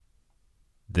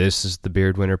This is the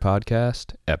Beard Winter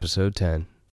Podcast, Episode 10.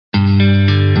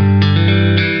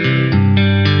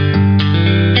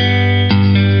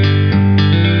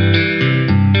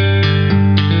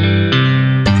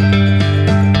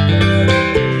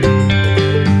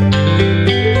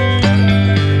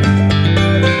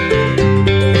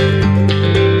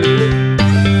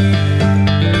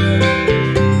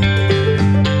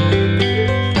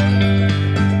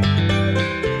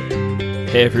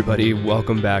 Hey everybody,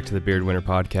 welcome back to the Beard Winter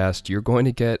Podcast. You're going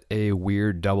to get a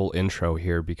weird double intro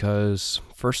here because,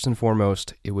 first and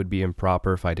foremost, it would be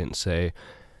improper if I didn't say,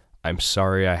 I'm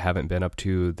sorry I haven't been up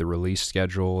to the release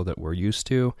schedule that we're used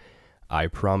to. I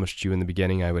promised you in the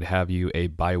beginning I would have you a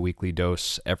bi-weekly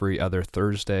dose every other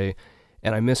Thursday,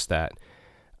 and I missed that.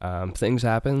 Things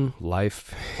happen.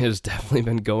 Life has definitely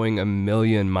been going a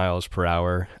million miles per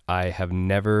hour. I have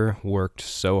never worked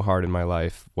so hard in my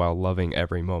life while loving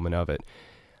every moment of it.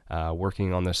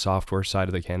 Working on the software side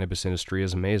of the cannabis industry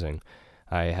is amazing.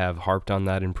 I have harped on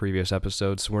that in previous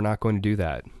episodes, so we're not going to do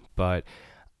that. But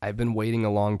I've been waiting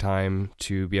a long time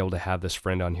to be able to have this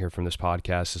friend on here from this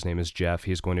podcast. His name is Jeff.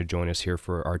 He's going to join us here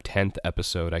for our 10th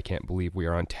episode. I can't believe we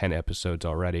are on 10 episodes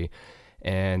already.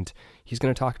 And he's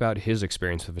going to talk about his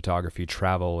experience with photography,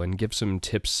 travel, and give some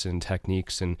tips and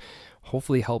techniques and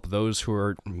hopefully help those who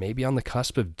are maybe on the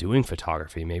cusp of doing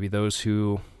photography, maybe those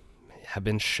who have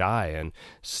been shy and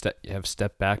have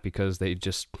stepped back because they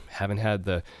just haven't had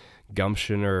the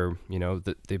gumption or,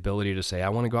 the ability to say, I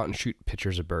want to go out and shoot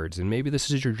pictures of birds. And maybe this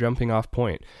is your jumping off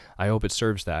point. I hope it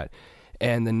serves that.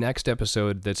 And the next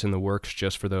episode that's in the works,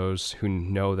 just for those who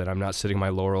know that I'm not sitting on my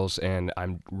laurels and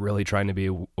I'm really trying to be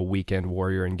a weekend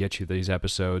warrior and get you these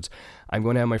episodes, I'm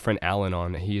going to have my friend Alan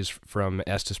on. He's from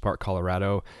Estes Park,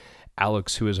 Colorado.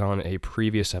 Alex, who is on a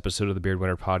previous episode of the Beard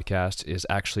Winter Podcast, is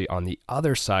actually on the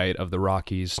other side of the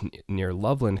Rockies near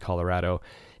Loveland, Colorado,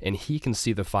 and he can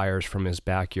see the fires from his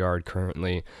backyard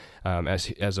currently.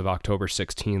 As of October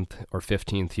 16th or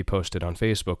 15th, he posted on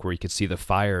Facebook where he could see the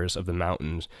fires of the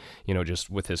mountains, just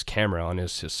with his camera on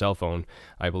his cell phone,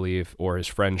 I believe, or his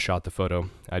friend shot the photo.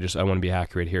 I want to be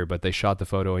accurate here, but they shot the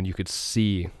photo and you could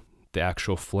see the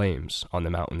actual flames on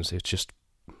the mountains. It's just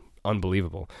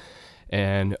unbelievable.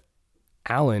 And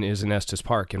Alan is in Estes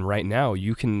Park, and right now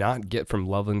you cannot get from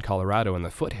Loveland, Colorado in the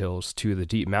foothills to the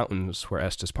deep mountains where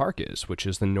Estes Park is, which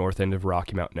is the north end of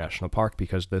Rocky Mountain National Park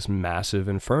because of this massive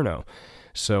inferno.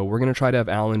 So we're going to try to have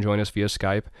Alan join us via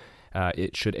Skype.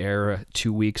 It should air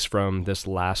 2 weeks from this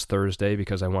last Thursday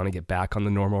because I want to get back on the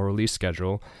normal release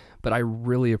schedule. But I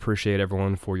really appreciate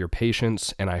everyone for your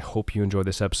patience, and I hope you enjoy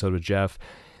this episode with Jeff.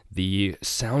 The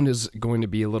sound is going to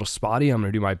be a little spotty. I'm going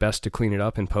to do my best to clean it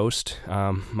up in post.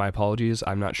 My apologies.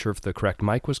 I'm not sure if the correct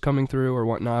mic was coming through or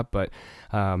whatnot, but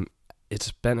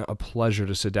it's been a pleasure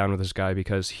to sit down with this guy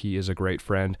because he is a great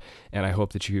friend, and I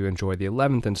hope that you enjoy the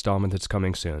 11th installment that's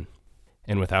coming soon.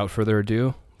 And without further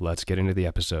ado, let's get into the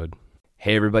episode.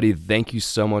 Hey everybody, thank you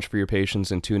so much for your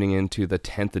patience and tuning in to the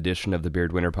 10th edition of the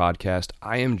Beard Winter Podcast.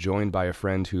 I am joined by a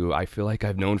friend who I feel like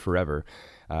I've known forever.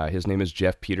 His name is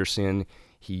Jeff Pedersen.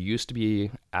 He used to be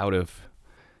out of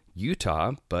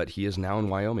Utah, but he is now in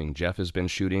Wyoming. Jeff has been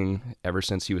shooting ever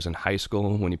since he was in high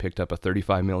school when he picked up a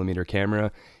 35mm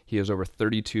camera. He has over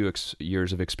 32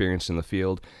 years of experience in the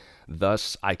field.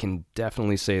 Thus, I can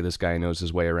definitely say this guy knows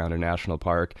his way around a national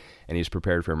park, and he's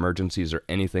prepared for emergencies or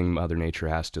anything Mother Nature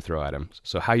has to throw at him.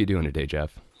 So how you doing today,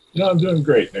 Jeff? I'm doing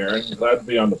great, Aaron. Glad to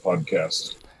be on the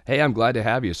podcast. Hey, I'm glad to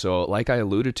have you. So like I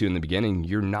alluded to in the beginning,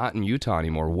 you're not in Utah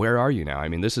anymore. Where are you now? I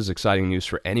mean, this is exciting news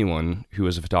for anyone who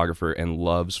is a photographer and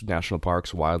loves national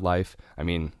parks, wildlife. I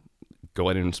mean, go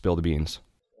ahead and spill the beans.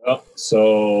 Well,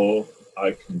 so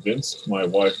I convinced my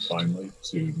wife finally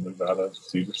to move out of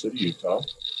Cedar City, Utah,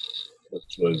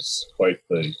 which was quite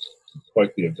the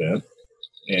event.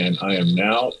 And I am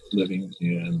now living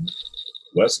in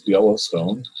West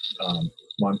Yellowstone,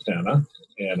 Montana,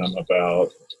 and I'm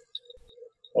about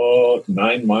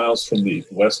 9 miles from the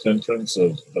west entrance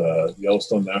of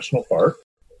Yellowstone National Park.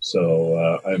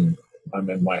 So I'm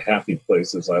in my happy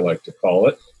place, as I like to call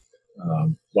it.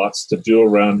 Lots to do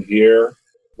around here,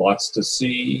 lots to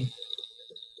see,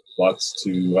 lots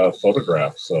to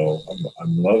photograph. So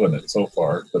I'm loving it so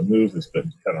far. The move has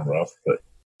been kind of rough, but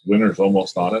winter's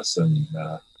almost on us, and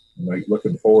I'm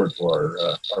looking forward to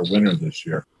our winter this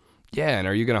year. Yeah, and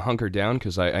are you going to hunker down?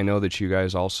 Because I know that you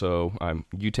guys also,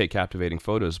 you take captivating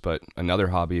photos, but another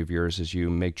hobby of yours is you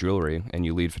make jewelry and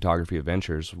you lead photography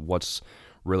adventures. Once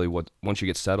you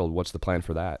get settled, what's the plan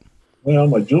for that? Well,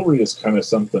 my jewelry is kind of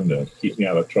something to keep me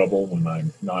out of trouble when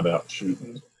I'm not out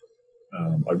shooting.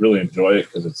 I really enjoy it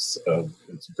because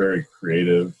it's very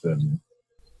creative and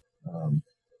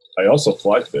I also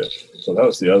fly fish. So that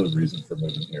was the other reason for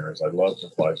moving here is I love to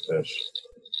fly fish.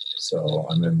 So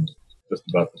I'm in just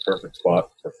about the perfect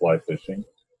spot for fly fishing.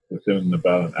 Within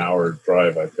about an hour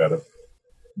drive, I've got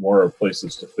more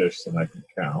places to fish than I can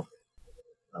count.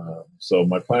 So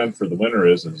my plan for the winter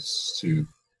is to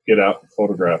get out and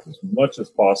photograph as much as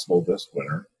possible this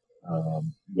winter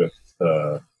with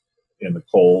in the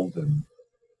cold and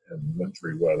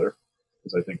wintry weather,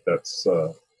 because I think that's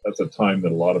a time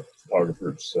that a lot of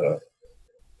photographers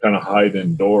kind of hide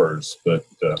indoors. But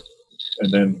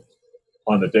and then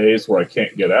on the days where I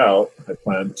can't get out, I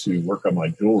plan to work on my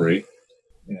jewelry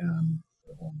and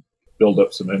build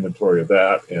up some inventory of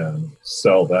that and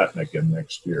sell that again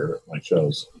next year at my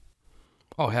shows.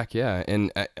 Oh, heck yeah.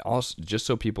 And also, just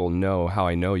so people know how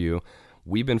I know you,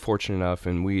 we've been fortunate enough,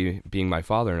 and we, being my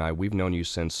father and I, we've known you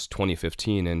since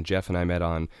 2015, and Jeff and I met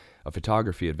on a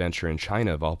photography adventure in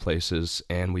China, of all places,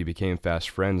 and we became fast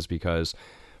friends because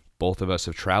both of us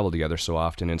have traveled together so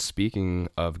often. And speaking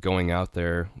of going out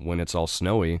there when it's all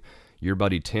snowy, your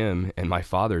buddy Tim and my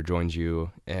father joined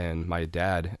you, and my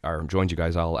dad joined you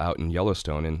guys all out in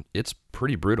Yellowstone, and it's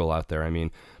pretty brutal out there. I mean,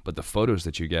 but the photos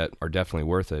that you get are definitely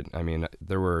worth it. I mean,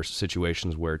 there were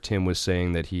situations where Tim was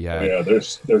saying that he had... Yeah,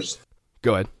 there's...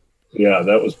 Go ahead. Yeah,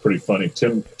 that was pretty funny.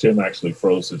 Tim actually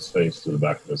froze his face to the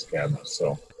back of his camera,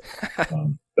 so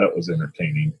that was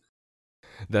entertaining.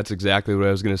 That's exactly what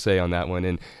I was going to say on that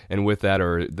one. And with that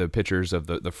are the pictures of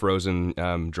the frozen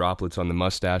droplets on the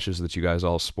mustaches that you guys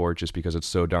all sport just because it's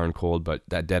so darn cold. But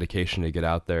that dedication to get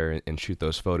out there and shoot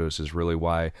those photos is really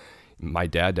why my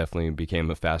dad definitely became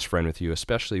a fast friend with you,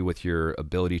 especially with your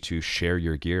ability to share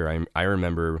your gear. I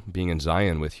remember being in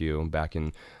Zion with you back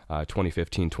in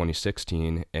 2015,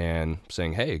 2016, and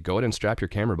saying, hey, go ahead and strap your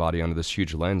camera body onto this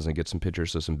huge lens and get some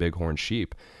pictures of some bighorn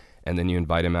sheep. And then you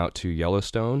invite him out to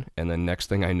Yellowstone, and then next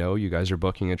thing I know, you guys are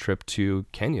booking a trip to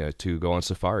Kenya to go on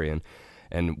safari.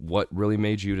 And what really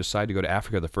made you decide to go to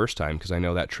Africa the first time? Because I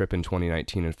know that trip in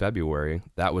 2019 in February,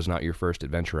 that was not your first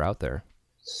adventure out there.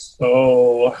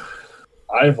 So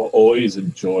I've always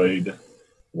enjoyed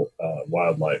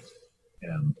wildlife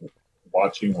and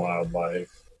watching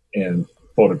wildlife and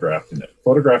photographing it.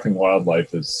 Photographing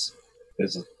wildlife is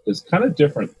kind of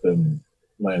different than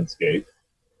landscape.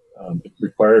 It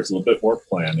requires a little bit more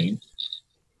planning,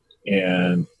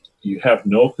 and you have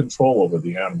no control over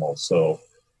the animals. So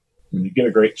when you get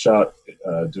a great shot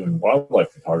doing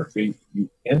wildlife photography, you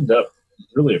end up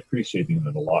really appreciating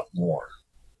it a lot more.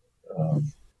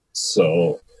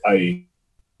 So I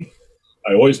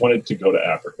always wanted to go to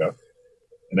Africa,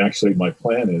 and actually my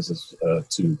plan is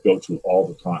to go to all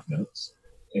the continents,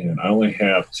 and I only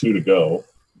have 2 to go,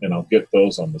 and I'll get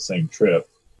those on the same trip,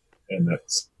 and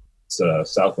that's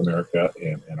South America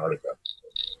and Antarctica.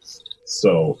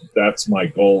 So that's my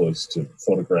goal, is to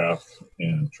photograph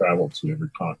and travel to every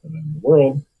continent in the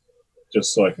world,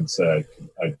 just so I can say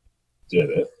I did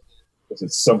it, because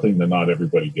it's something that not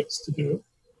everybody gets to do.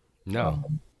 No.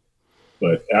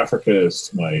 But Africa is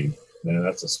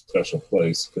that's a special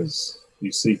place, because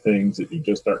you see things that you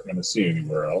just aren't going to see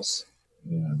anywhere else.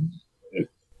 And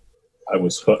I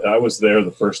was there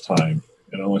the first time,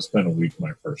 and I only spent a week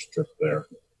my first trip there.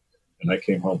 And I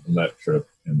came home from that trip,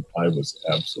 and I was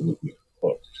absolutely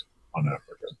hooked on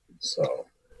Africa. So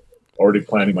already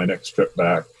planning my next trip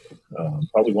back.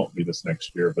 Probably won't be this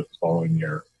next year, but the following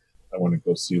year, I want to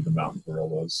go see the mountain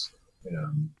gorillas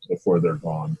before they're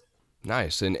gone.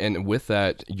 Nice. And with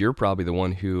that, you're probably the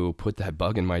one who put that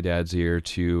bug in my dad's ear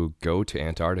to go to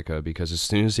Antarctica, because as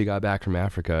soon as he got back from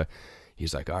Africa,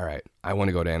 he's like, all right, I want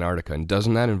to go to Antarctica. And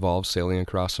doesn't that involve sailing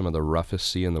across some of the roughest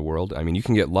sea in the world? I mean, you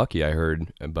can get lucky, I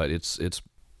heard, but it's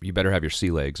you better have your sea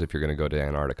legs if you're going to go to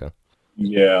Antarctica.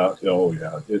 Yeah. Oh,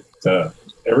 yeah.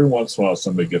 Every once in a while,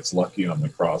 somebody gets lucky on the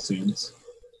crossings.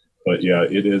 But yeah,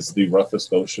 it is the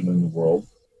roughest ocean in the world.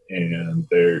 And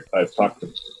I've talked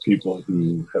to people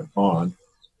who have gone,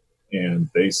 and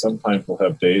they sometimes will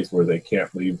have days where they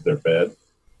can't leave their bed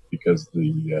because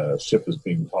the ship is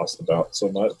being tossed about so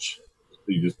much.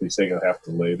 You just basically have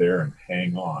to lay there and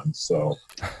hang on. So,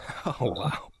 oh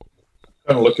wow,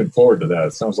 kind of looking forward to that.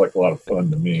 It sounds like a lot of fun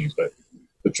to me. But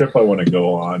the trip I want to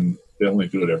go on, they only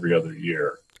do it every other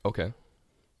year. Okay,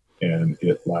 and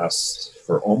it lasts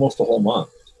for almost a whole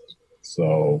month.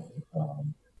 So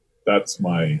that's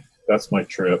my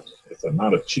trip. It's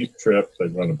not a cheap trip. They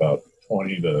run about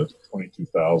 $20,000 to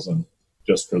 $22,000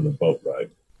 just for the boat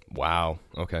ride. Wow.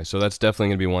 Okay. So that's definitely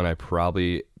going to be one I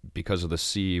probably, because of the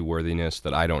seaworthiness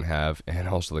that I don't have and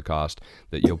also the cost,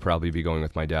 that you'll probably be going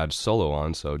with my dad solo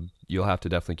on. So you'll have to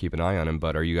definitely keep an eye on him.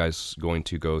 But are you guys going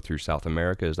to go through South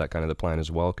America? Is that kind of the plan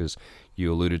as well? Because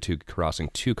you alluded to crossing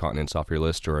 2 continents off your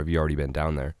list, or have you already been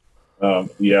down there?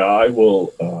 Yeah, I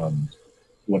will.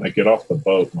 When I get off the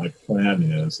boat, my plan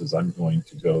is I'm going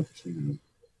to go to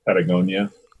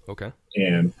Patagonia Okay.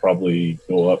 and probably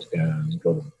go up and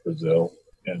go to Brazil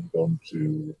and go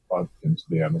into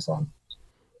the Amazon.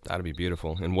 That'd be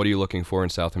beautiful. And what are you looking for in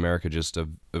South America? Just a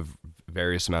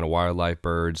various amount of wildlife,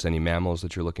 birds, any mammals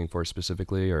that you're looking for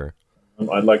specifically, or?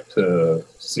 I'd like to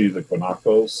see the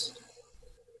guanacos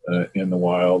in the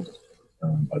wild.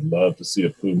 I'd love to see a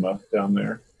puma down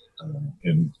there.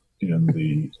 In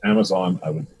the Amazon, I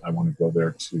want to go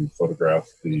there to photograph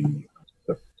the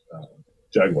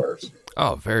jaguars.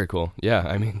 Oh, very cool. Yeah,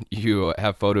 I mean, you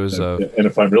have photos of. And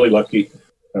if I'm really lucky,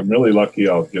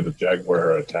 I'll get a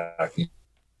jaguar attacking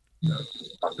a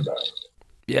crocodile.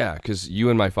 Yeah, because you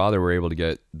and my father were able to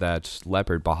get that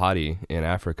leopard Bahati in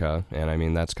Africa, and I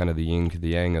mean that's kind of the yin to the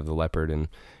yang of the leopard and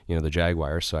the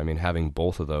jaguar. So I mean having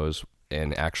both of those,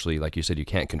 and actually, like you said, you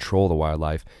can't control the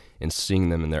wildlife, and seeing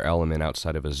them in their element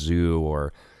outside of a zoo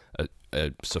or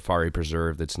a safari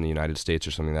preserve that's in the United States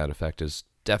or something to that effect is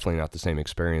definitely not the same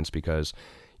experience, because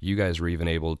you guys were even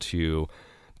able to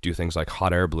do things like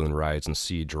hot air balloon rides and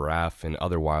see giraffe and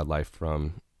other wildlife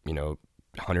from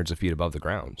hundreds of feet above the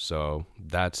ground. So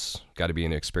that's got to be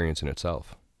an experience in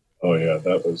itself. Oh yeah,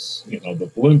 that was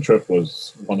the balloon trip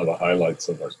was one of the highlights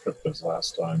of our trip this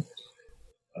last time.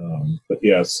 But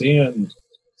yeah, seeing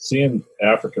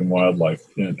African wildlife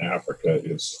in Africa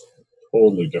is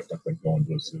totally different than going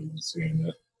to a zoo and seeing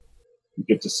it. You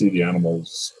get to see the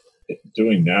animals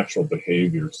doing natural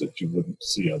behaviors that you wouldn't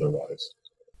see otherwise.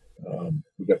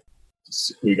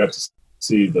 We got to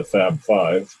see the Fab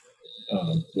Five,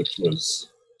 which was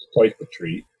quite the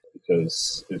treat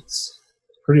because it's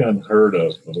pretty unheard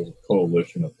of a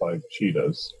coalition of 5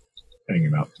 cheetahs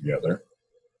hanging out together,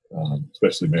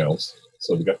 especially males.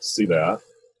 So we got to see that.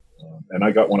 And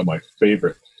I got one of my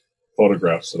favorite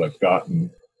photographs that I've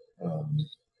gotten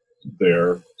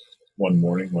there one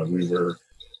morning when we were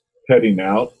heading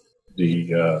out.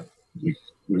 We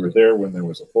were there when there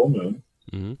was a full moon,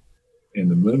 mm-hmm.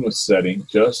 and the moon was setting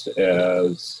just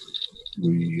as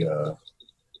we were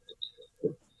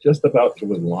just about to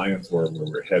where the lions were where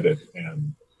we were headed,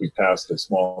 and we passed a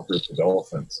small group of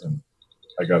elephants, and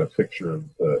I got a picture of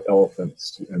the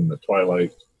elephants in the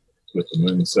twilight with the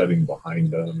moon setting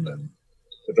behind them, and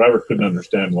the driver couldn't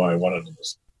understand why I wanted him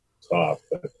to stop,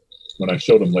 but when I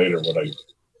showed him later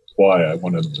why I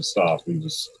wanted him to stop,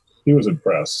 he was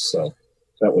impressed. So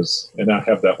that was, and I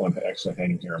have that one actually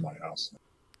hanging here in my house.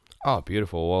 Oh,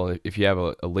 beautiful. Well, if you have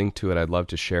a link to it, I'd love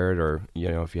to share it, or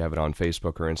if you have it on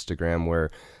Facebook or Instagram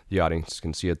where the audience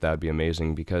can see it, that'd be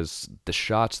amazing, because the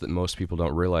shots that most people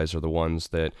don't realize are the ones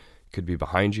that could be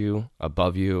behind you,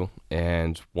 above you,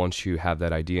 and once you have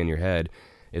that idea in your head,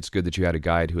 it's good that you had a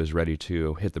guide who was ready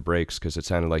to hit the brakes, because it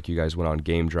sounded like you guys went on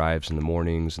game drives in the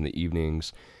mornings and the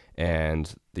evenings,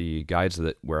 and the guides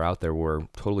that were out there were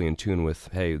totally in tune with,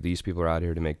 hey, these people are out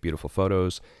here to make beautiful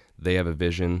photos. They have a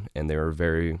vision, and they were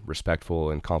very respectful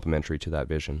and complimentary to that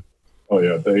vision. Oh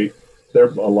yeah, they're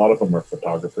a lot of them are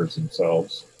photographers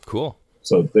themselves. Cool.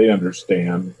 So they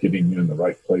understand getting you in the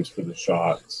right place for the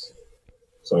shots.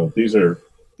 So these are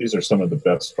some of the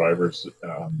best drivers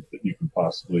that you can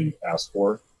possibly ask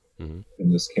for in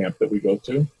this camp that we go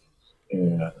to.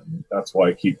 And that's why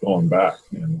I keep going back,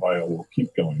 and why I will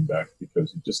keep going back,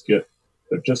 because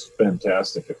they're just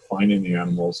fantastic at finding the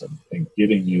animals and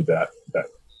getting you that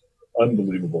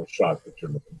unbelievable shot that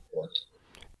you're looking for.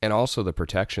 And also the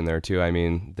protection there too. I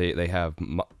mean, they have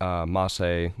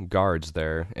Maasai guards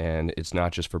there, and it's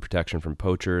not just for protection from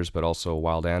poachers, but also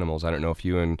wild animals. I don't know if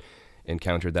you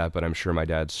encountered that, but I'm sure my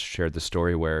dad shared the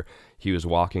story where he was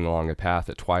walking along a path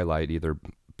at twilight, either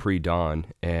pre-dawn,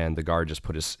 and the guard just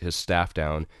put his staff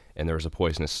down, and there was a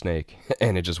poisonous snake,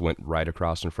 and it just went right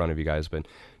across in front of you guys. But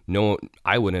no,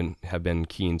 I wouldn't have been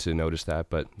keen to notice that,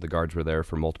 but the guards were there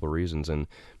for multiple reasons, and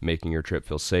making your trip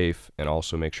feel safe and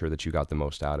also make sure that you got the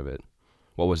most out of it.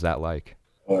 What was that like?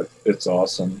 It's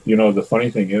awesome. The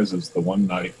funny thing is the one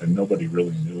night, and nobody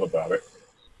really knew about it,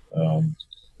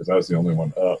 because I was the only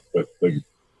one up, but the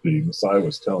Maasai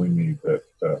was telling me that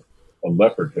a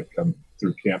leopard had come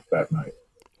through camp that night.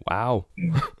 Wow.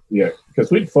 And, yeah, because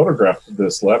we'd photographed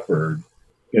this leopard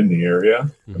in the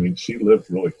area. I mean, she lived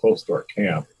really close to our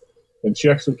camp, and she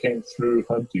actually came through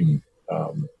hunting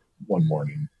one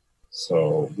morning.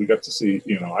 So we got to see,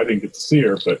 I didn't get to see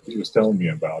her, but he was telling me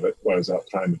about it while I was out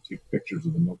trying to take pictures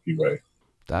of the Milky Way.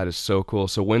 That is so cool.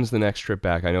 So when's the next trip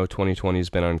back? I know 2020 has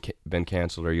been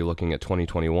canceled. Are you looking at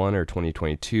 2021 or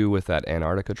 2022 with that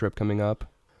Antarctica trip coming up?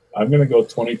 I'm going to go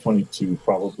 2022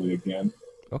 probably again.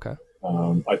 Okay.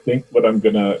 I think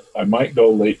I might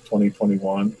go late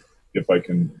 2021 if I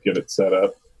can get it set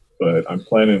up. But I'm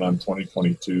planning on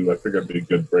 2022. I figure it'd be a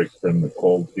good break from the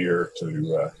cold here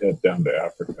to head down to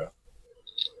Africa,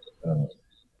 uh,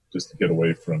 just to get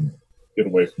away from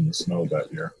the snow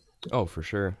that year. Oh, for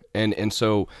sure. And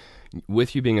so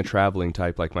with you being a traveling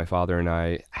type like my father and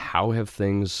I, how have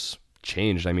things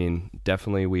changed? I mean,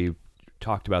 definitely we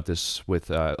talked about this with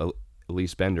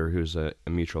Elise Bender, who's a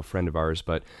mutual friend of ours,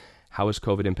 but how has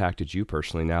COVID impacted you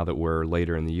personally now that we're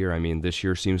later in the year? I mean, this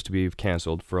year seems to be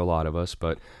canceled for a lot of us,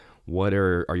 but what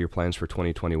are your plans for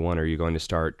 2021? Are you going to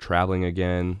start traveling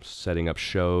again, setting up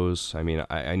shows? I mean,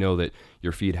 I know that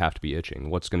your feet have to be itching.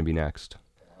 What's going to be next?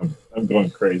 I'm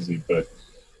going crazy, but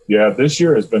yeah, this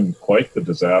year has been quite the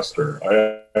disaster.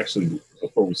 I actually,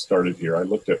 before we started here, I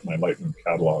looked at my Lightroom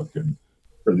catalog, and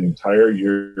for the entire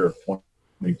year of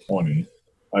 2020,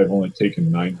 I've only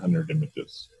taken 900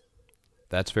 images.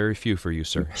 That's very few for you,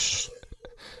 sir.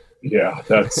 Yeah,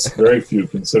 that's very few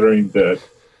considering that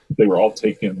they were all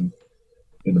taken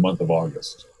in the month of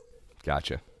August.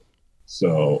 Gotcha.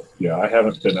 So, yeah, I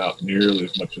haven't been out nearly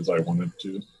as much as I wanted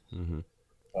to. Mm-hmm.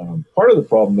 Part of the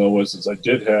problem, though, is I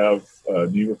did have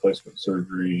knee replacement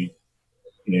surgery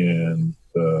in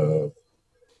the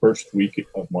first week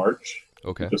of March,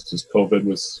 Okay. just as COVID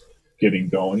was getting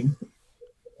going.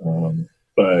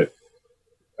 But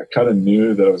I kind of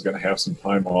knew that I was going to have some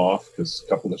time off because a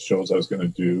couple of shows I was going to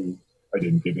do, I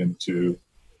didn't get into.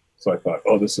 So I thought,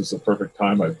 oh, this is the perfect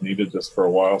time. I've needed this for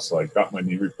a while. So I got my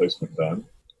knee replacement done.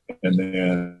 And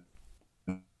then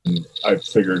I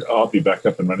figured, oh, I'll be back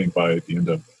up and running by the end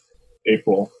of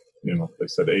April. You know, they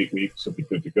said 8 weeks, I'll be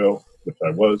good to go, which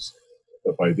I was.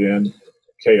 But by then,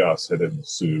 chaos had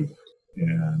ensued.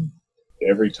 And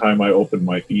every time I opened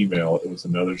my email, it was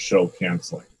another show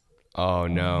canceling. Oh,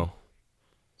 no.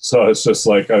 So it's just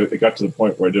like, it got to the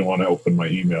point where I didn't want to open my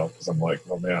email because I'm like,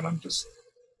 oh man, I'm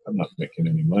not making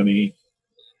any money.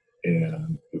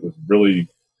 And it was really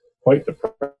quite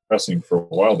depressing for a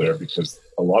while there because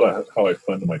a lot of how I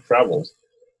fund my travels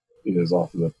is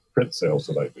off of the print sales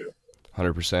that I do.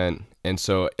 100%. And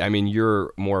so, I mean,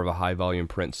 you're more of a high volume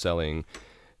print selling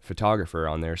photographer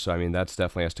on there. So, I mean, that's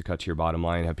definitely has to cut to your bottom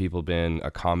line. Have people been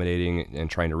accommodating and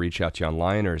trying to reach out to you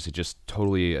online, or is it just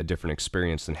totally a different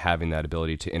experience than having that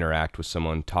ability to interact with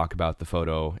someone, talk about the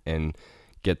photo, and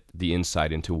get the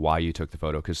insight into why you took the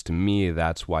photo? Because to me,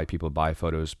 that's why people buy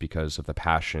photos, because of the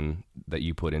passion that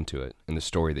you put into it and the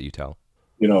story that you tell.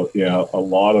 You know, yeah, a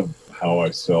lot of how I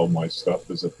sell my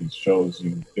stuff is at these shows.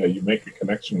 You make a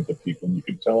connection with the people, and you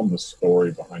can tell them the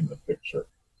story behind the picture.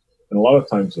 And a lot of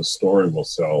times, the story will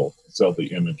sell the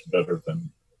image better than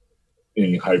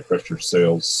any high pressure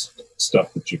sales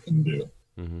stuff that you can do.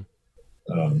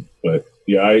 Mm-hmm. But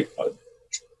yeah, I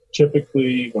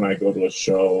typically when I go to a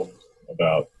show,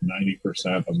 about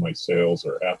 90% of my sales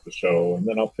are at the show, and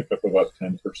then I'll pick up about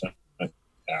 10%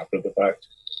 after the fact.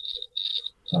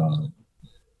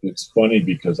 It's funny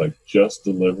because I just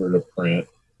delivered a print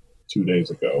 2 days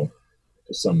ago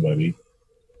to somebody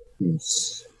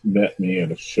who's met me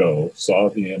at a show, saw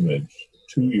the image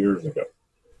 2 years ago.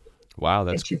 Wow,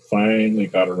 and she finally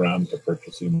got around to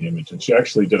purchasing the image, and she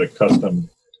actually did a custom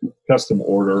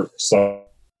order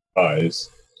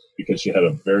size because she had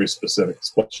a very specific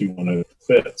spot she wanted to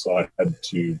fit. So I had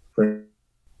to print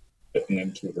it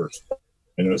into her spot.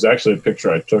 And it was actually a picture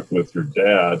I took with your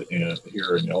dad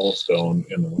here in Yellowstone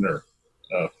in the winter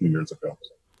a few years ago.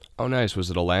 Oh, nice. Was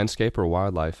it a landscape or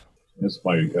wildlife? It's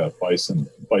my bison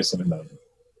in the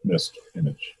mist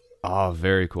image. Oh,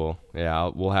 very cool.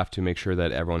 Yeah, we'll have to make sure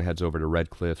that everyone heads over to Red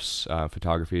Cliff's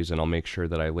Photographies, and I'll make sure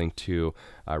that I link to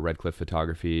Red Cliff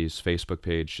Photography's Facebook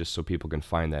page just so people can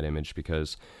find that image,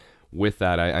 because with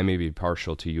that, I may be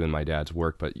partial to you and my dad's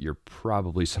work, but you're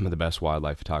probably some of the best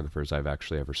wildlife photographers I've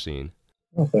actually ever seen.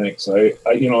 Well, thanks.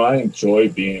 I enjoy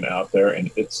being out there, and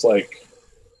it's like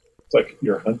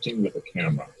you're hunting with a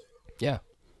camera. Yeah.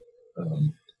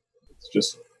 It's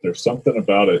just, there's something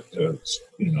about it.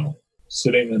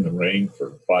 Sitting in the rain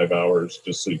for 5 hours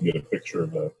just so you can get a picture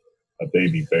of a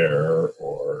baby bear,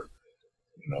 or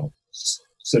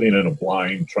sitting in a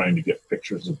blind trying to get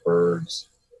pictures of birds.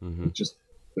 Mm-hmm.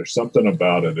 There's something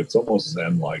about it. It's almost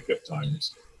zen-like at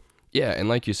times. Yeah, and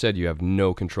like you said, you have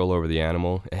no control over the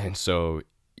animal, and so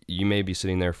you may be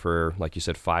sitting there for, like you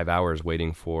said, 5 hours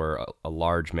waiting for a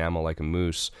large mammal like a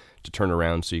moose to turn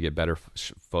around so you get better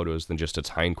photos than just its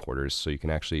hindquarters, so you can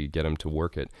actually get them to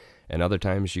work it. And other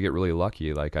times you get really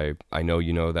lucky. Like I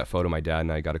know that photo my dad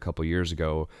and I got a couple years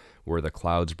ago where the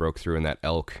clouds broke through and that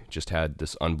elk just had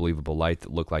this unbelievable light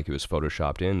that looked like it was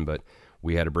photoshopped in, but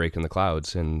we had a break in the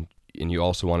clouds. And you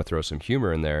also want to throw some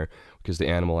humor in there because the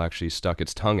animal actually stuck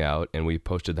its tongue out, and we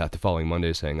posted that the following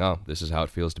Monday saying, oh, this is how it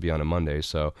feels to be on a Monday.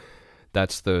 So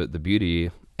that's the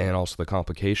beauty and also the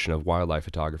complication of wildlife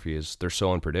photography is they're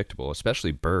so unpredictable,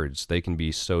 especially birds. They can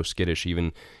be so skittish.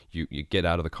 Even you get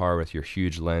out of the car with your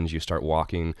huge lens, you start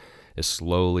walking as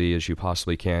slowly as you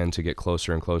possibly can to get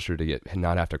closer and closer to get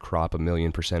not have to crop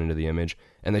 1,000,000% into the image,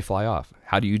 and they fly off.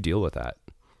 How do you deal with that?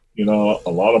 A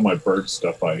lot of my bird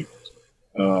stuff,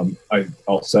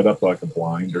 I'll set up like a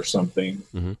blind or something.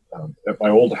 Mm-hmm. At my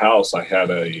old house, I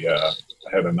had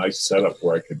a nice setup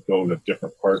where I could go to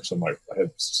different parts of I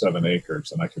had 7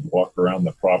 acres, and I could walk around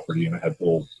the property, and I had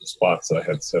little spots that I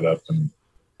had set up, and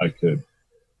I could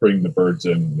bring the birds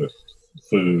in with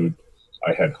food.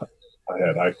 I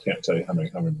can't tell you how many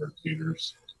hummingbird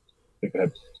feeders. I think I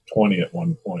had 20 at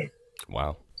one point.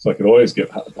 Wow. So I could always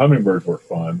hummingbirds were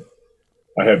fun.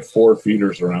 I had 4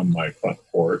 feeders around my front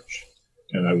porch,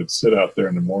 and I would sit out there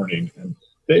in the morning, and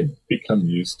they'd become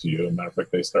used to you. As a matter of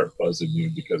fact, they start buzzing you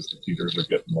because the feeders are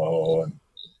getting low. And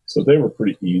so they were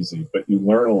pretty easy, but you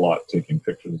learn a lot taking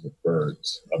pictures of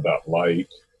birds about light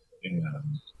and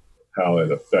how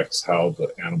it affects how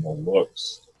the animal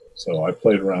looks. So I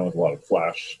played around with a lot of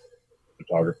flash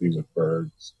photography with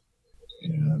birds,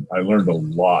 and I learned a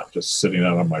lot just sitting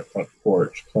out on my front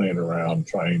porch, playing around,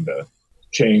 trying to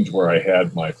change where I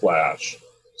had my flash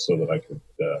so that I could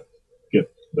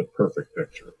get the perfect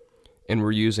picture. And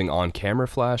we're using on-camera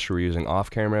flash, or we're using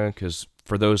off-camera? Because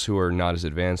for those who are not as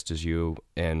advanced as you,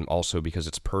 and also because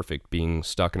it's perfect being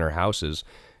stuck in our houses,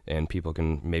 and people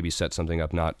can maybe set something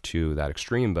up not to that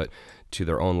extreme, but to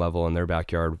their own level in their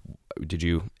backyard, did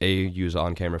you, A, use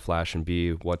on-camera flash, and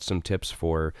B, what's some tips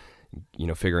for,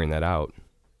 figuring that out?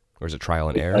 Or is it trial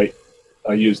and error?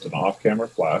 I used an off-camera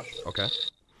flash. Okay.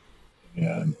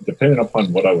 And depending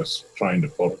upon what I was trying to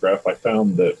photograph, I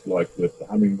found that, like with the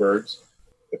hummingbirds,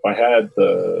 if I had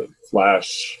the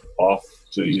flash off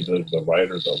to either the right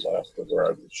or the left of where I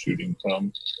was shooting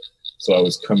from, so I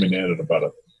was coming in at about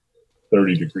a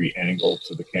 30-degree angle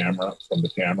to the camera, from the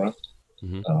camera,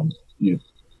 mm-hmm.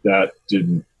 That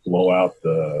didn't blow out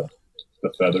the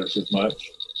feathers as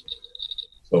much.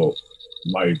 So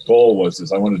my goal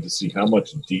is I wanted to see how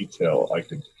much detail I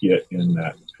could get in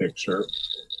that picture.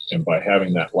 And by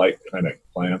having that light kind of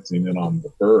glancing in on the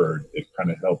bird, it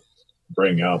kind of helped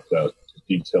bring out that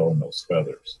detail in those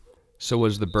feathers. So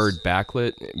was the bird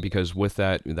backlit? Because with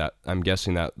that I'm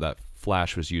guessing that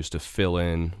flash was used to fill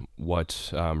in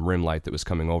what rim light that was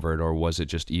coming over it, or was it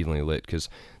just evenly lit? Because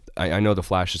I know the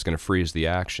flash is going to freeze the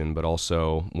action, but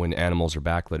also when animals are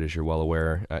backlit, as you're well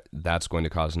aware, that's going to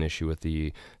cause an issue with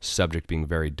the subject being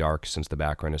very dark since the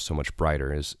background is so much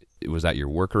brighter. Was that your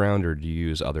workaround, or do you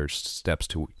use other steps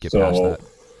to get past that?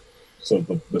 So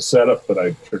the setup that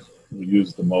I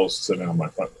used the most sitting on my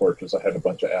front porch is I had a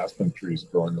bunch of aspen trees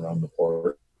growing around the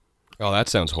porch. Oh, that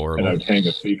sounds horrible. And I would hang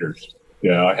the feeders.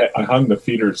 Yeah, I hung the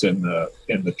feeders in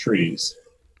the trees,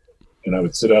 and I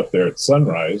would sit out there at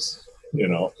sunrise,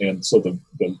 and so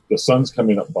the sun's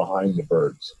coming up behind the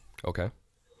birds. Okay.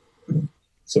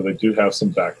 So they do have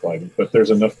some backlighting, but there's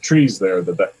enough trees there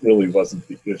that really wasn't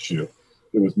the issue.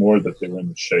 It was more that they were in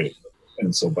the shade.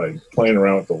 And so by playing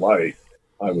around with the light,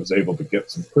 I was able to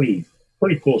get some pretty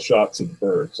cool shots of the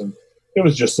birds. And it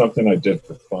was just something I did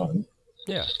for fun.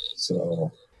 Yeah.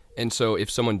 And so if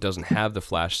someone doesn't have the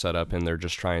flash set up and they're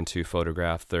just trying to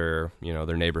photograph their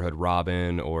neighborhood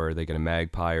robin, or they get a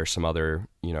magpie or some other,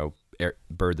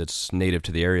 bird that's native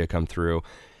to the area come through,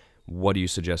 what do you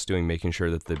suggest doing? Making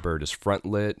sure that the bird is front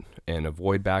lit and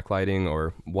avoid backlighting,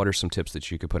 or what are some tips that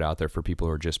you could put out there for people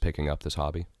who are just picking up this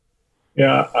hobby?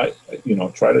 Yeah, I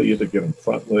try to either get them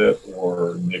front lit,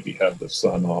 or maybe have the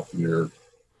sun off your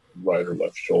right or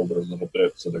left shoulder a little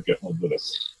bit, so they're getting a little bit of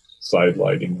side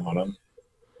lighting on them.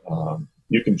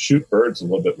 You can shoot birds a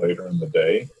little bit later in the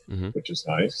day, mm-hmm. which is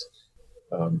nice.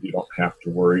 You don't have to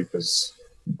worry, because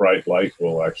bright light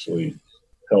will actually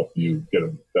help you get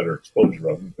a better exposure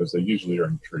of them, because they usually are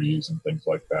in trees and things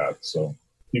like that. So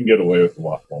you can get away with a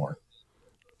lot more.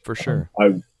 For sure.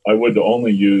 I would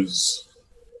only use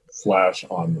flash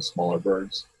on the smaller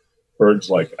birds. Birds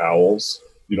like owls,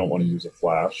 you don't want to use a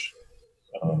flash.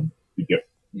 You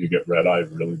get red eye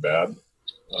really bad.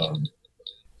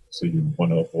 So you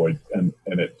want to avoid, and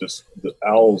it just, the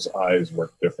owl's eyes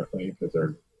work differently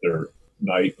because they're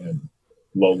night and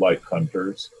low light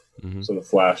hunters. Mm-hmm. So the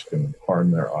flash can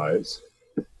harm their eyes.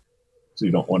 So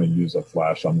you don't want to use a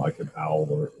flash on like an owl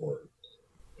or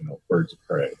birds of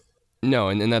prey. No,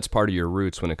 and that's part of your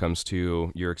roots when it comes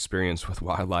to your experience with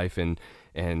wildlife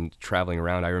and traveling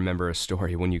around. I remember a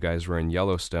story when you guys were in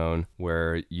Yellowstone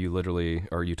where you literally,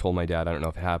 or you told my dad, I don't know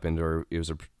if it happened or it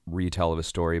was retell of a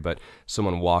story, but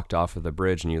someone walked off of the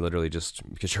bridge and you literally just,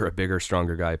 because you're a bigger,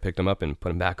 stronger guy, picked him up and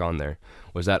put him back on there.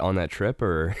 Was that on that trip,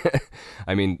 or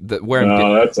I mean,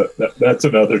 No, that's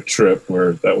another trip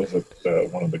where that was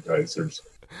one of the geysers.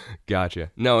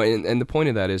 Gotcha. No, and the point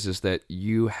of that is that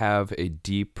you have a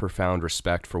deep, profound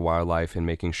respect for wildlife and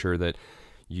making sure that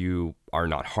you are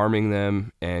not harming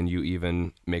them, and you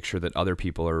even make sure that other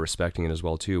people are respecting it as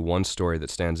well too. One story that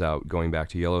stands out going back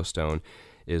to Yellowstone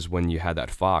is when you had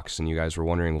that fox and you guys were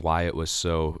wondering why it was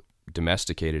so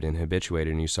domesticated and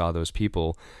habituated, and you saw those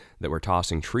people that were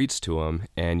tossing treats to them,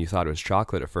 and you thought it was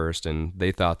chocolate at first, and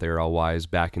they thought they were all wise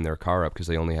backing their car up because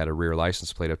they only had a rear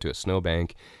license plate up to a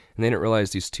snowbank, and they didn't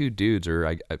realize these two dudes,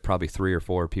 or probably 3 or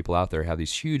 4 people out there, have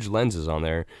these huge lenses on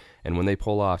there, and when they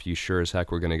pull off, you sure as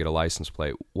heck were going to get a license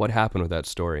plate. What happened with that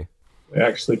story? They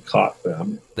actually caught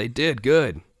them. They did.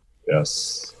 Good.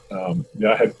 Yes.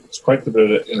 I had quite a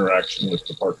bit of interaction with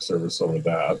the Park Service over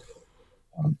that.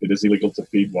 It is illegal to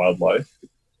feed wildlife,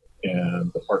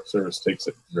 and the Park Service takes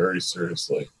it very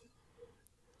seriously.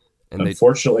 And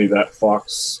unfortunately, that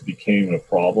fox became a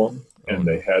problem, and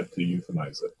they had to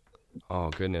euthanize it. Oh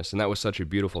goodness! And that was such a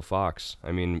beautiful fox.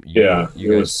 I mean,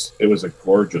 it was a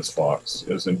gorgeous fox.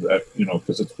 It was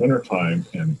because it's wintertime,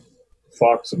 and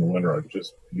fox in the winter are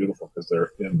just beautiful because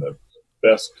they're in the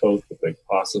best coat that they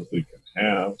possibly can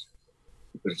have.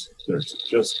 They're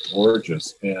just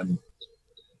gorgeous, and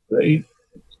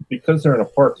because they're in a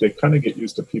park, they kind of get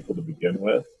used to people to begin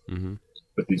with. Mm-hmm.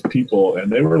 But these people, and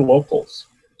they were locals.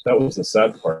 That was the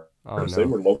sad part. They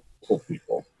were local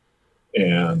people,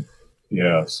 and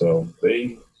so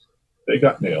they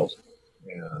got nailed.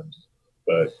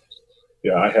 But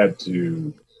I had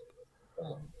to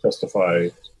testify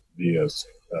via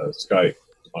Skype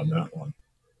on that one.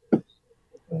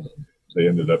 They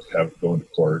ended up going to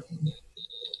court, and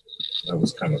that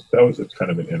was kind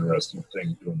of an interesting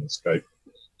thing, doing the Skype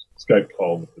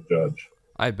call with the judge.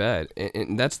 I bet.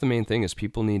 And that's the main thing, is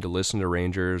people need to listen to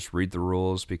rangers, read the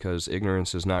rules, because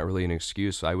ignorance is not really an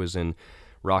excuse. I was in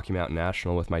Rocky Mountain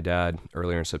National with my dad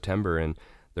earlier in September, and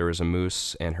there was a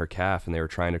moose and her calf, and they were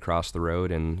trying to cross the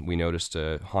road, and we noticed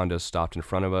a Honda stopped in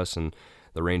front of us, and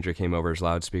the ranger came over his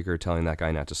loudspeaker telling that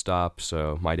guy not to stop.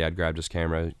 So my dad grabbed his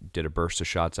camera, did a burst of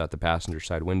shots out the passenger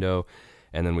side window,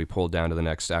 and then we pulled down to the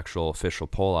next actual official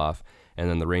pull-off. And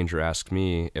then the ranger asked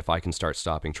me if I can start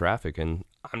stopping traffic, and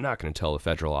I'm not going to tell a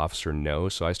federal officer no.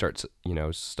 So I start,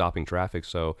 stopping traffic.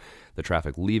 So the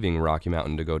traffic leaving Rocky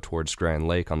Mountain to go towards Grand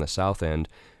Lake on the south end,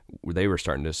 they were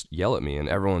starting to yell at me, and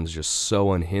everyone's just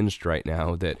so unhinged right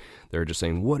now that they're just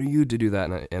saying, "What are you to do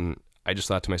that?" And I just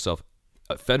thought to myself,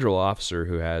 a federal officer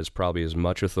who has probably as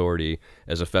much authority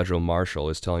as a federal marshal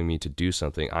is telling me to do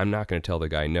something. I'm not going to tell the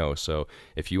guy no. So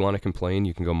if you want to complain,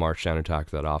 you can go march down and talk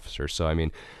to that officer. So, I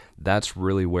mean, that's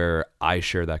really where I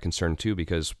share that concern too,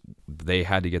 because they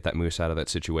had to get that moose out of that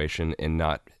situation and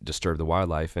not disturb the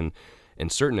wildlife. And in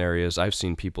certain areas, I've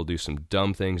seen people do some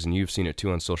dumb things, and you've seen it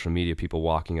too on social media, people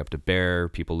walking up to bear,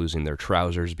 people losing their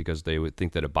trousers because they would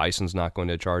think that a bison's not going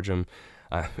to charge them.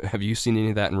 Have you seen any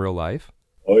of that in real life?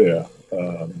 Oh, yeah.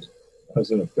 I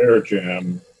was in a bear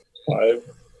jam 5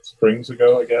 springs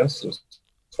ago, I guess. It was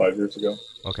 5 years ago.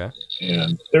 Okay.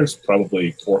 And there's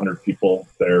probably 400 people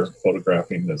there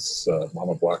photographing this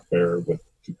mama black bear with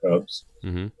 2 cubs.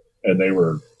 Mm-hmm. And they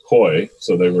were coy,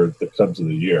 so they were the cubs of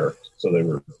the year. So they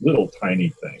were little tiny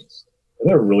things. And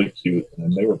they were really cute,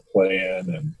 and they were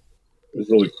playing, and it was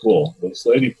really cool. This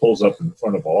lady pulls up in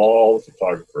front of all the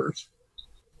photographers,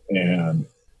 and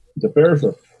the bears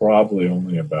were probably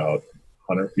only about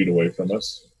 100 feet away from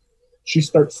us. She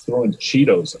starts throwing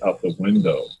Cheetos out the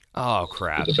window. Oh,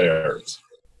 crap. To the bears.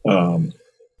 And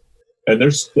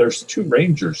there's 2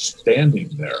 rangers standing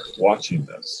there watching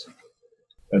this.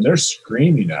 And they're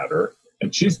screaming at her,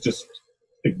 and she's just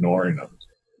ignoring them,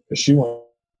 because she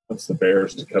wants the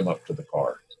bears to come up to the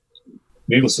car.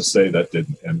 Needless to say, that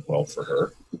didn't end well for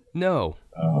her. No.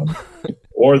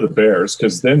 Or the bears,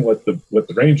 because then what the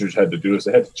rangers had to do is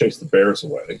they had to chase the bears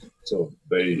away. So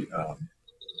they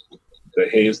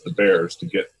hazed the bears to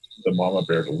get the mama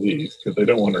bear to leave, because they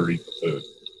don't want her to eat the food.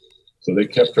 So they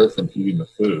kept her from eating the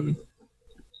food,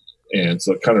 and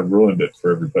so it kind of ruined it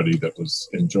for everybody that was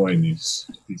enjoying these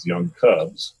young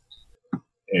cubs.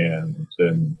 And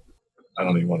then I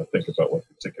don't even want to think about what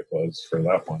the ticket was for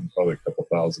that one. Probably a couple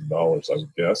 $1,000, I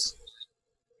would guess.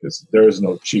 Because there is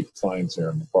no cheap fines here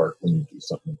in the park when you do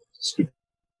something stupid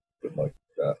like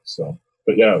that. So,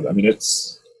 but yeah, I mean,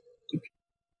 it's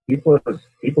people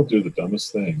do the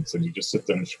dumbest things, and you just sit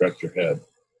there and scratch your head.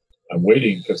 I'm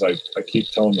waiting, because I keep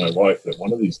telling my wife that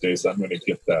one of these days I'm going to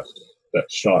get that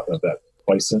shot of that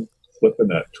bison flipping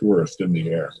that tourist in the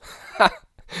air.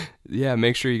 Yeah,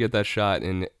 make sure you get that shot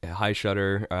in high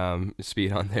shutter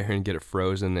speed on there and get it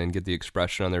frozen and get the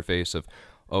expression on their face of,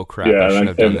 oh crap, I Yeah, shouldn't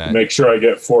have done and that. make sure I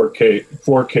get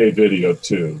 4K video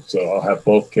too. So I'll have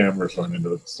both cameras running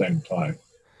at the same time.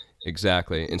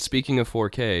 Exactly. And speaking of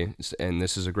 4K, and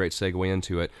this is a great segue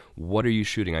into it, what are you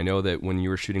shooting? I know that when you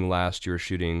were shooting last, you were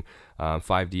shooting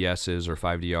 5DSs or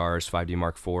 5DRs, 5D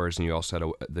Mark IVs, and you also had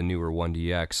the newer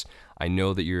 1DX. I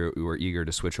know that you were eager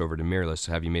to switch over to mirrorless.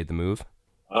 Have you made the move?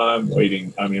 I'm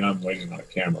waiting. I mean, I'm waiting on a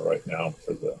camera right now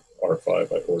for the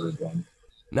R5. I ordered one.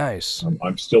 Nice.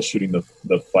 I'm still shooting the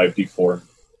 5D4,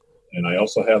 and I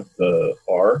also have the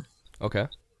R. Okay.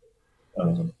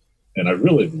 And I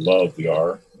really love the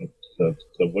R.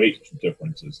 The weight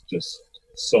difference is just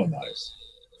so nice.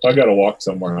 If I got to walk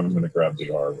somewhere, I'm going to grab the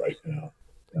R right now,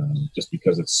 just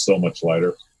because it's so much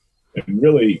lighter. And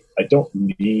really, I don't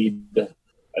need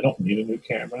a new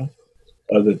camera,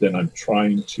 other than I'm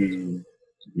trying to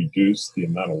reduce the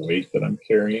amount of weight that I'm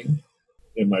carrying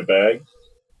in my bag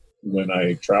when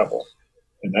I travel.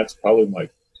 And that's probably my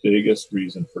biggest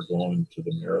reason for going to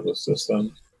the mirrorless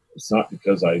system. It's not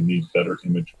because I need better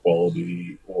image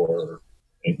quality or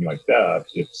anything like that.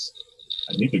 It's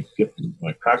I need to get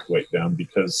my pack weight down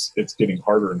because it's getting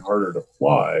harder and harder to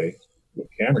fly with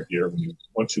camera gear.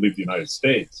 Once you leave the United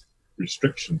States,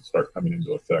 restrictions start coming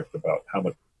into effect about how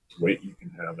much weight you can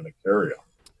have in a carry-on.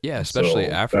 Yeah, especially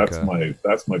so Africa.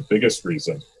 That's my biggest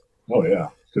reason. Oh yeah,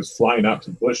 because flying out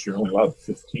to the bush, you're only allowed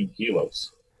 15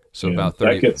 kilos. So And about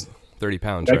 30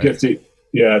 pounds, that right? gets it.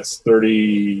 Yeah, it's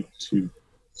 32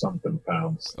 something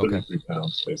pounds, 33 Okay.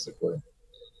 pounds basically.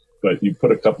 But you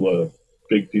put a couple of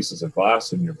big pieces of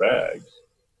glass in your bag,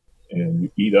 and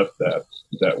you eat up that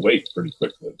weight pretty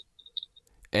quickly.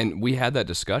 And we had that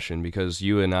discussion because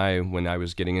you and I, when I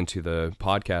was getting into the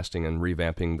podcasting and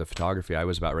revamping the photography, I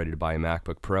was about ready to buy a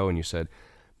MacBook Pro, and you said,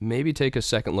 maybe take a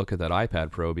second look at that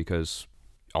iPad Pro because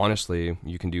honestly,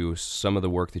 you can do some of the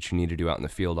work that you need to do out in the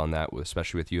field on that,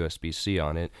 especially with USB-C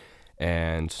on it.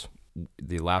 And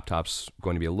the laptop's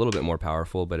going to be a little bit more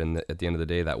powerful, but at the end of the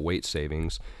day, that weight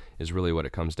savings is really what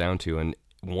it comes down to. And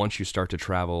once you start to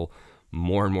travel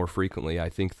more and more frequently, I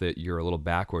think that you're a little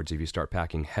backwards if you start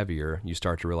packing heavier. You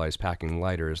start to realize packing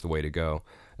lighter is the way to go.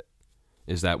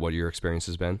 Is that what your experience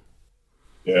has been?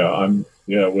 Yeah,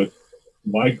 with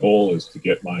my goal is to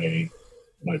get my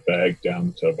bag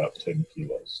down to about 10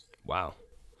 kilos. Wow.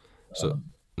 So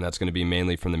and that's going to be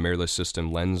mainly from the mirrorless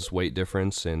system lens weight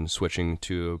difference and switching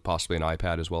to possibly an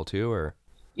iPad as well too, or?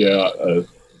 Yeah,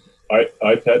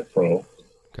 iPad Pro.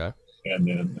 Okay.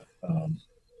 And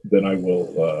then I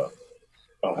will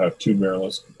I'll have two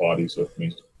mirrorless bodies with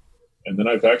me, and then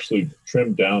I've actually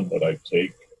trimmed down what I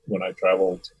take when I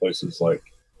travel to places like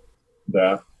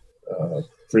that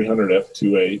 300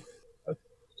 f2.8, a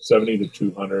 70 to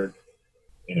 200,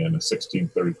 and a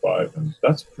 1635, and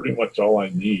that's pretty much all I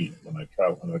need when I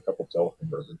travel, and a couple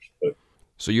teleconverters. But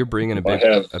so you're bringing a big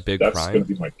that's prime? going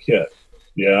to be my kit.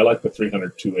 Yeah, I like the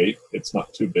 300 2.8. It's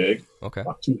not too big, Okay.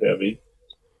 not too heavy.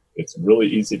 It's really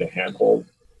easy to handhold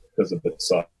because of its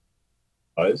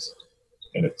size,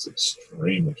 and it's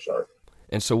extremely sharp.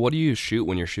 And so what do you shoot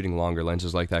when you're shooting longer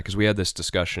lenses like that? Because we had this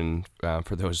discussion,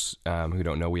 for those who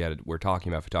don't know, we're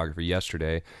talking about photography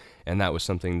yesterday, and that was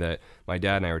something that my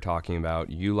dad and I were talking about.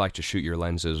 You like to shoot your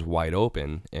lenses wide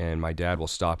open, and my dad will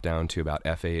stop down to about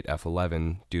f8,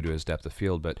 f11 due to his depth of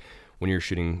field. But when you're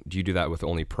shooting, do you do that with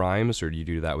only primes, or do you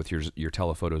do that with your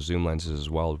telephoto zoom lenses as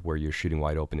well, where you're shooting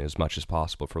wide open as much as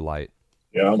possible for light?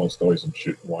 Yeah, almost always I'm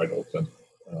shooting wide open.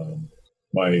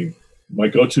 My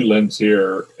go-to lens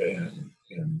here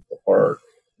in the park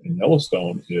in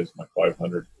Yellowstone is my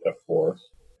 500 f4,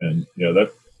 and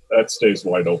that stays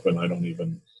wide open.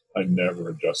 I never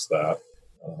adjust that.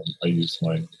 I use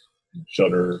my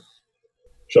shutter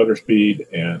speed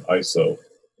and ISO,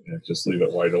 and just leave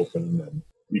it wide open, and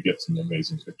you get some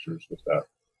amazing pictures with that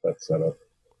setup.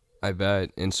 I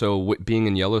bet. And so being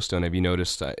in Yellowstone, have you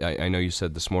noticed, I know you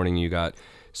said this morning you got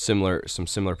some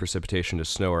similar precipitation to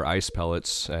snow or ice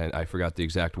pellets, and I forgot the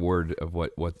exact word of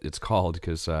what it's called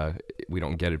because we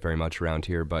don't get it very much around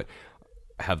here, but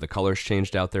have the colors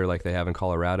changed out there like they have in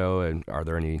Colorado, and are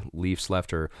there any leaves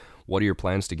left, or what are your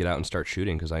plans to get out and start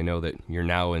shooting? Because I know that you're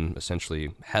now in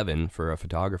essentially heaven for a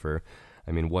photographer.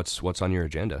 I mean, what's on your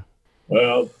agenda?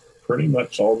 Well, pretty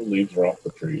much all the leaves are off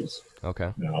the trees.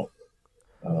 Okay. Now.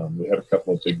 We had a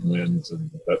couple of big winds,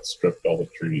 and that stripped all the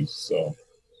trees. So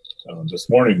this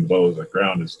morning, though, the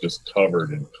ground is just covered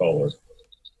in color.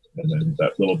 And then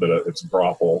that little bit of it's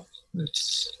graupel.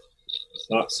 It's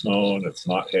not snow and it's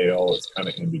not hail. It's kind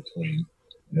of in between.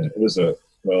 And it was a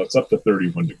Well, it's up to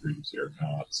 31 degrees here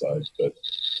now outside, but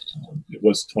it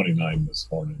was 29 this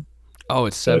morning. Oh,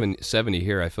 it's But 70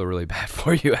 here. I feel really bad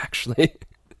for you, actually.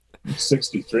 it's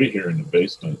 63 here in the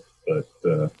basement. But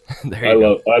There you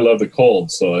go. I love the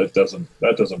cold, so that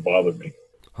doesn't bother me.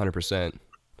 100%.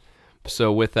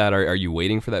 So with that, are you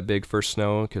waiting for that big first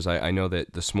snow? Because I know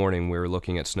that this morning we were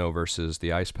looking at snow versus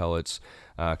the ice pellets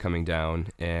coming down,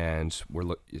 and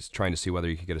we're trying to see whether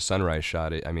you could get a sunrise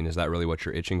shot. I mean, is that really what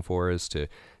you're itching for, is to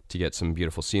get some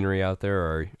beautiful scenery out there,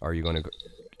 or are you going to go?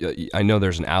 I know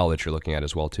there's an owl that you're looking at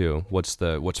as well too. What's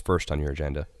first on your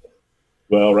agenda?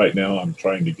 Well, right now I'm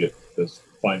trying to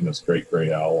find this great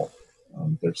gray owl.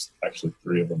 There's actually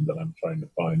three of them that I'm trying to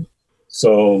find.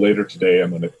 So later today,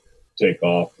 I'm going to take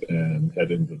off and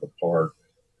head into the park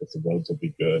because the roads will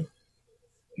be good.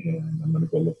 And I'm going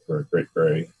to go look for a great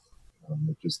gray,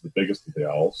 which is the biggest of the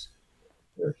owls.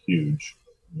 They're huge.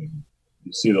 I mean,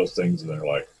 you see those things and they're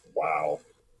like, wow.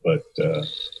 But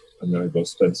I'm going to go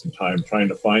spend some time trying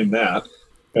to find that.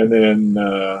 And then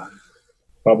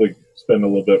probably spend a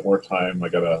little bit more time. I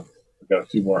got a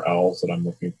few more owls that I'm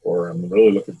looking for. I'm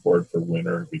really looking forward for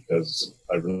winter because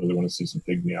I really want to see some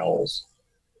pygmy owls.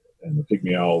 And the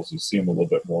pygmy owls, you see them a little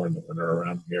bit more in the winter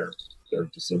around here. They're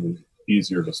just a little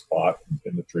easier to spot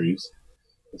in the trees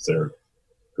because they're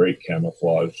great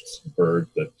camouflaged bird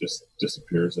that just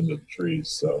disappears into the trees.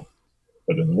 So,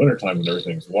 but in the wintertime when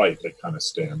everything's white, they kind of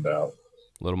stand out.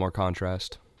 A little more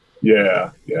contrast.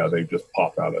 Yeah, they just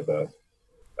pop out of the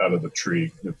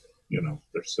tree if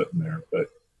they're sitting there. But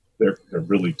they're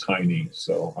really tiny,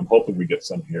 so I'm hoping we get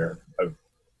some here. I've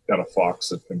got a fox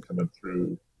that's been coming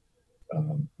through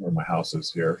where my house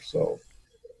is here, so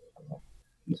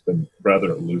he's been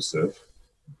rather elusive.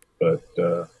 But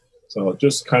so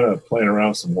just kind of playing around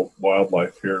with some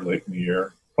wildlife here late in the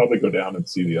year. Probably go down and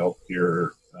see the elk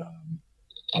here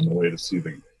on the way to see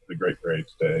the great gray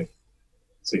today.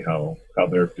 See how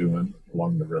they're doing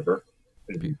along the river.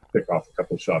 Maybe pick off a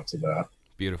couple shots of that.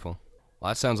 Beautiful.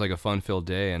 Well, that sounds like a fun-filled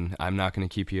day, and I'm not going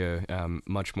to keep you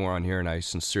much more on here, and I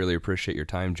sincerely appreciate your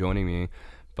time joining me.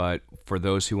 But for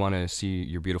those who want to see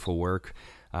your beautiful work,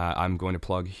 I'm going to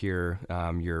plug here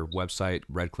your website,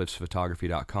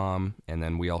 redcliffsphotography.com, and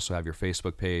then we also have your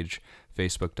Facebook page,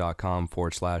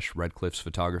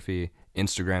 facebook.com/redcliffsphotography,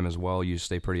 Instagram as well. You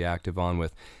stay pretty active on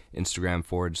with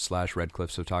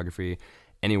Instagram/redcliffsphotography.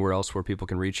 Anywhere else where people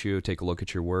can reach you, take a look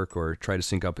at your work, or try to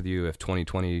sync up with you if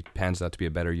 2020 pans out to be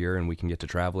a better year and we can get to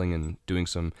traveling and doing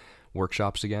some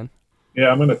workshops again?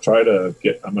 Yeah, I'm going to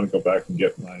go back and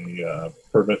get my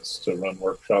permits to run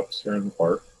workshops here in the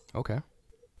park. Okay.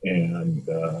 And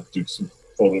do some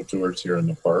photo tours here in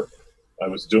the park. I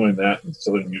was doing that in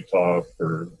southern Utah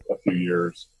for a few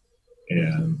years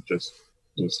and just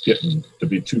was getting to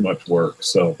be too much work.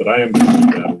 So, but I am going to do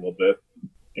that a little bit.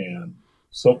 And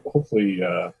so hopefully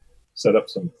set up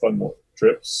some fun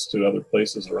trips to other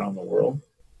places around the world.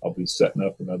 I'll be setting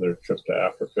up another trip to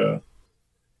Africa,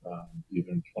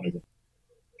 either in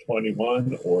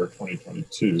 2021 or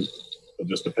 2022. It'll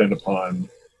just depend upon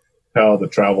how the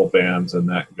travel bans and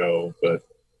that go. But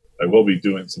I will be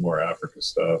doing some more Africa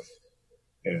stuff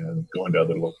and going to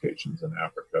other locations in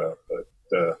Africa. But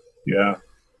yeah,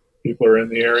 people are in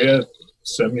the area,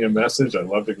 send me a message. I'd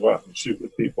love to go out and shoot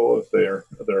with people if they're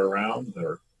around,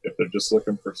 or if they're just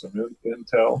looking for some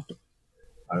intel.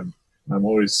 I'm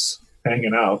always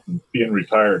hanging out, and being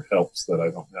retired helps that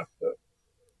I don't have to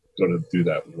go to do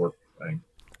that work thing.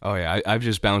 Oh yeah, I've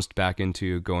just bounced back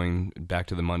into going back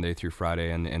to the Monday through Friday,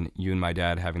 and you and my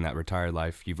dad having that retired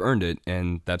life, you've earned it,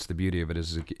 and that's the beauty of it,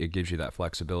 is it gives you that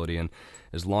flexibility. And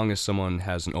as long as someone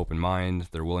has an open mind,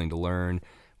 they're willing to learn,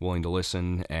 willing to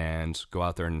listen, and go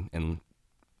out there and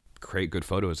create good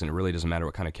photos, and it really doesn't matter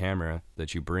what kind of camera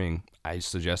that you bring. I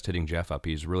suggest hitting Jeff up.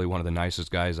 He's really one of the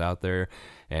nicest guys out there,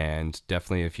 and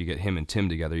definitely if you get him and Tim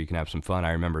together, you can have some fun.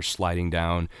 I remember sliding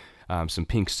down some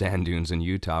pink sand dunes in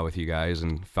Utah with you guys,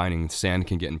 and finding sand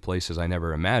can get in places I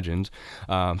never imagined.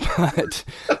 But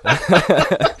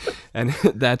and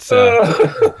that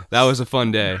was a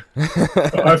fun day.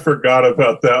 I forgot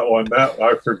about that one.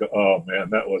 Oh man,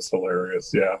 that was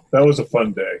hilarious. Yeah, that was a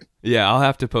fun day. Yeah, I'll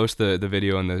have to post the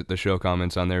video and the show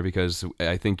comments on there, because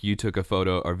I think you took a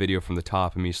photo or video from the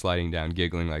top of me sliding down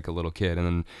giggling like a little kid, and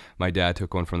then my dad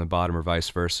took one from the bottom, or vice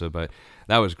versa. But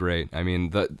that was great. I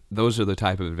mean, those are the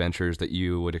type of adventures that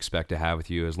you would expect to have with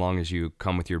you, as long as you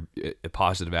come with your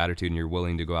positive attitude and you're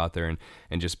willing to go out there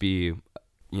and just be,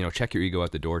 check your ego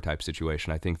at the door type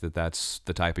situation. I think that's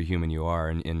the type of human you are,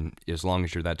 and as long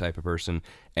as you're that type of person,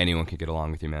 anyone can get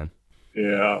along with you, man.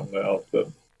 Yeah, well,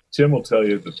 Tim will tell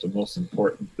you that the most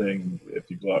important thing if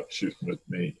you go out shooting with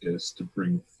me is to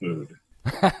bring food.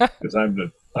 because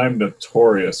I'm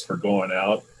notorious for going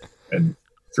out and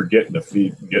forgetting to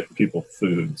get people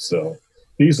food. So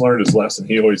he's learned his lesson.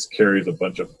 He always carries a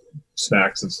bunch of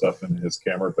snacks and stuff in his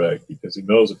camera bag because he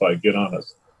knows if I get on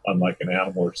like an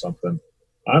animal or something,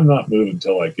 I'm not moving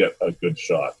until I get a good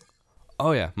shot.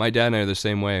 Oh yeah, my dad and I are the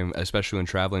same way, especially when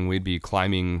traveling. We'd be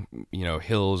climbing,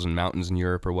 hills and mountains in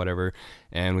Europe or whatever,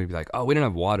 and we'd be like, oh, we don't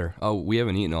have water. Oh, we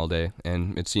haven't eaten all day.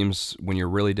 And it seems when you're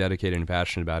really dedicated and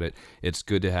passionate about it, it's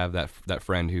good to have that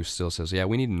friend who still says, yeah,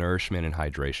 we need nourishment and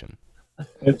hydration.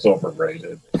 It's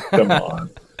overrated. Come on.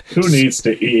 Who needs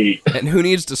to eat? And who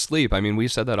needs to sleep? I mean, we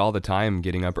said that all the time,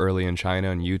 getting up early in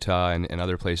China and Utah and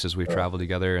other places we've traveled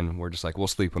together, and we're just like, we'll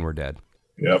sleep when we're dead.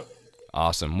 Yep.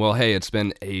 Awesome. Well, hey, it's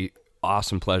been a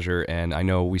awesome pleasure, and I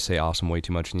know we say awesome way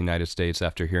too much in the United States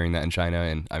after hearing that in China,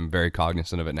 and I'm very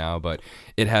cognizant of it now, but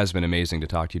it has been amazing to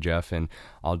talk to you, Jeff, and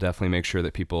I'll definitely make sure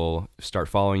that people start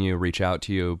following you, reach out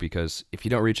to you, because if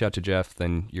you don't reach out to Jeff,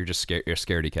 then you're just you're a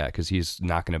scaredy cat, because he's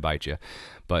not going to bite you.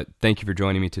 But thank you for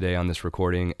joining me today on this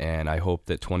recording, and I hope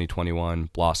that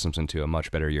 2021 blossoms into a much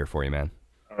better year for you, man.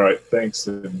 All right, thanks,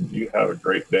 and you have a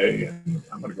great day, and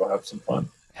I'm going to go have some fun.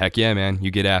 Heck yeah, man. You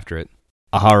get after it.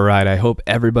 All right, I hope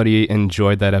everybody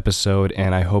enjoyed that episode,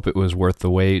 and I hope it was worth the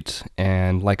wait.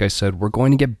 And like I said, we're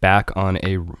going to get back on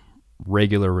a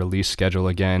regular release schedule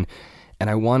again. And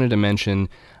I wanted to mention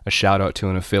a shout out to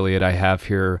an affiliate I have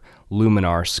here,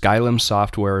 Luminar. Skylum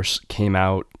Software came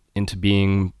out into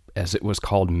being, as it was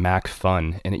called, Mac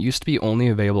Fun, and it used to be only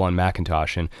available on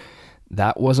Macintosh, and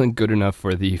that wasn't good enough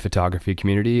for the photography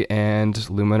community, and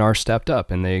Luminar stepped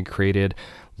up, and they created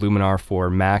Luminar for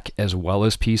Mac as well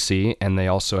as PC, and they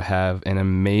also have an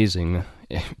amazing,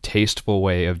 tasteful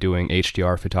way of doing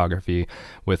HDR photography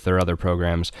with their other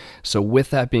programs. So with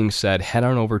that being said, head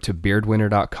on over to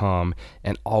beardwinner.com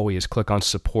and always click on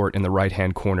support in the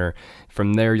right-hand corner.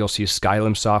 From there, you'll see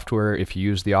Skylum Software. If you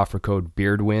use the offer code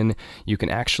BEARDWIN, you can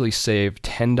actually save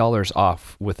 $10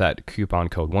 off with that coupon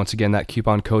code. Once again, that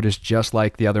coupon code is just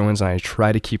like the other ones, and I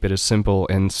try to keep it as simple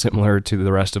and similar to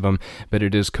the rest of them, but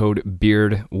it is code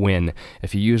BEARDWIN.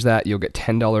 If you use that, you'll get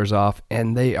 $10 off,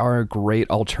 and they are a great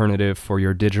alternative for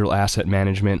your digital asset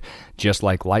management, just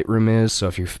like Lightroom is. So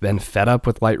if you've been fed up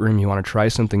with Lightroom, you want to try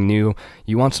something new,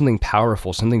 you want something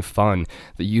powerful, something fun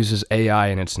that uses AI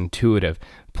and it's intuitive,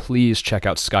 please check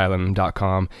out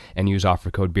skylum.com and use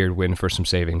offer code BEARDWIN for some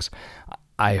savings.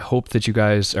 I hope that you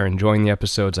guys are enjoying the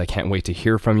episodes. I can't wait to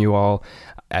hear from you all.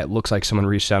 It looks like someone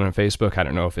reached out on Facebook. I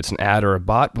don't know if it's an ad or a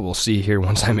bot, but we'll see here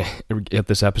once I get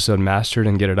this episode mastered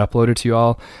and get it uploaded to you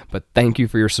all. But thank you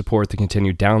for your support, the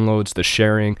continued downloads, the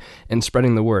sharing, and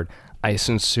spreading the word. I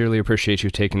sincerely appreciate you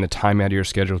taking the time out of your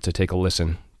schedule to take a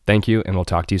listen. Thank you, and we'll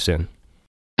talk to you soon.